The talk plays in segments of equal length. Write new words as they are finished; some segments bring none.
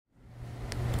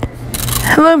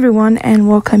Hello everyone and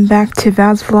welcome back to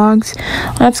Vals Vlogs.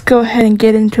 Let's go ahead and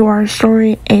get into our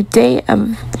story, A Day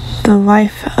of the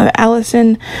Life of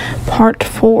Allison, Part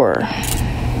 4.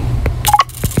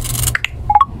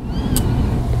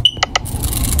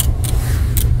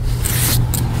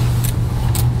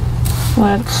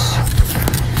 Let's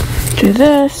do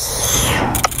this.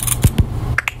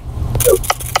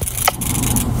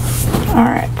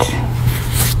 Alright.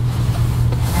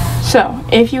 So,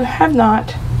 if you have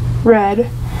not read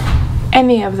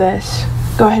any of this,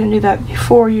 go ahead and do that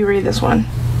before you read this one.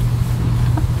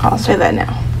 I'll say that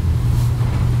now.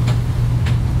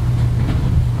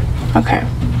 Okay.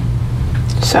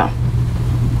 So,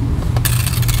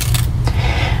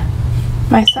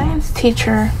 my science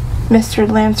teacher, Mr.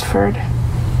 Lansford,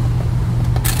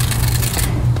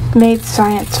 made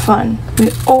science fun. We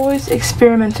always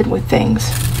experimented with things.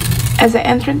 As I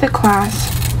entered the class,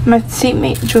 my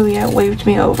seatmate Julia waved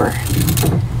me over.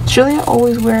 Julia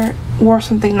always wore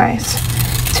something nice.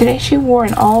 Today she wore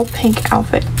an all-pink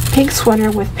outfit, pink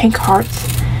sweater with pink hearts,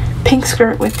 pink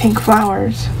skirt with pink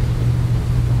flowers,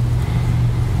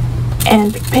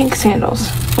 and pink sandals.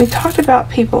 We talked about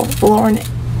people. Lauren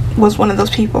was one of those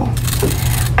people.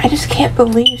 I just can't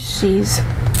believe she's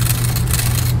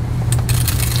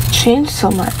changed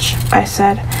so much, I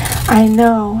said. I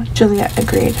know, Julia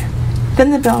agreed.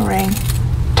 Then the bell rang.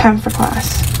 Time for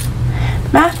class.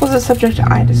 Math was a subject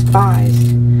I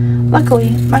despised.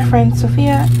 Luckily, my friends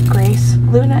Sophia, Grace,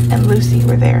 Luna, and Lucy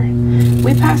were there.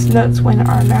 We passed notes when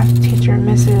our math teacher,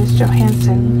 Mrs.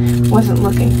 Johansson, wasn't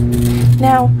looking.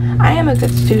 Now, I am a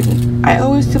good student. I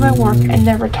always do my work and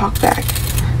never talk back.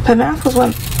 But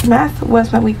math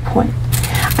was my weak point.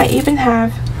 I even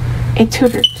have a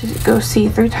tutor to go see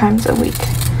 3 times a week.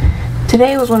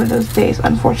 Today was one of those days,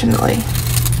 unfortunately.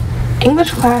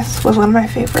 English class was one of my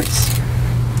favorites.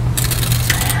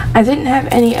 I didn't have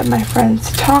any of my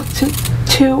friends to talk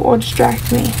to or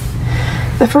distract me.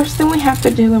 The first thing we have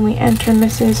to do when we enter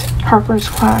Mrs. Harper's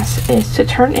class is to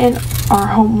turn in our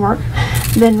homework,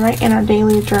 then write in our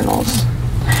daily journals.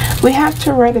 We have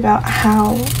to write about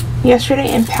how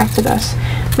yesterday impacted us,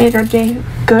 made our day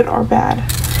good or bad.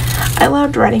 I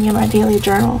loved writing in my daily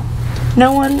journal.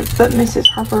 No one but Mrs.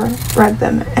 Harper read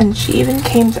them, and she even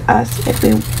came to us if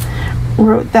we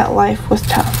wrote that life was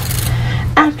tough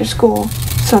after school,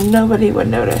 so nobody would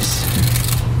notice.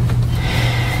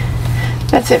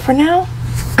 That's it for now.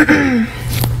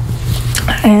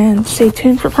 And stay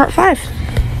tuned for part 5.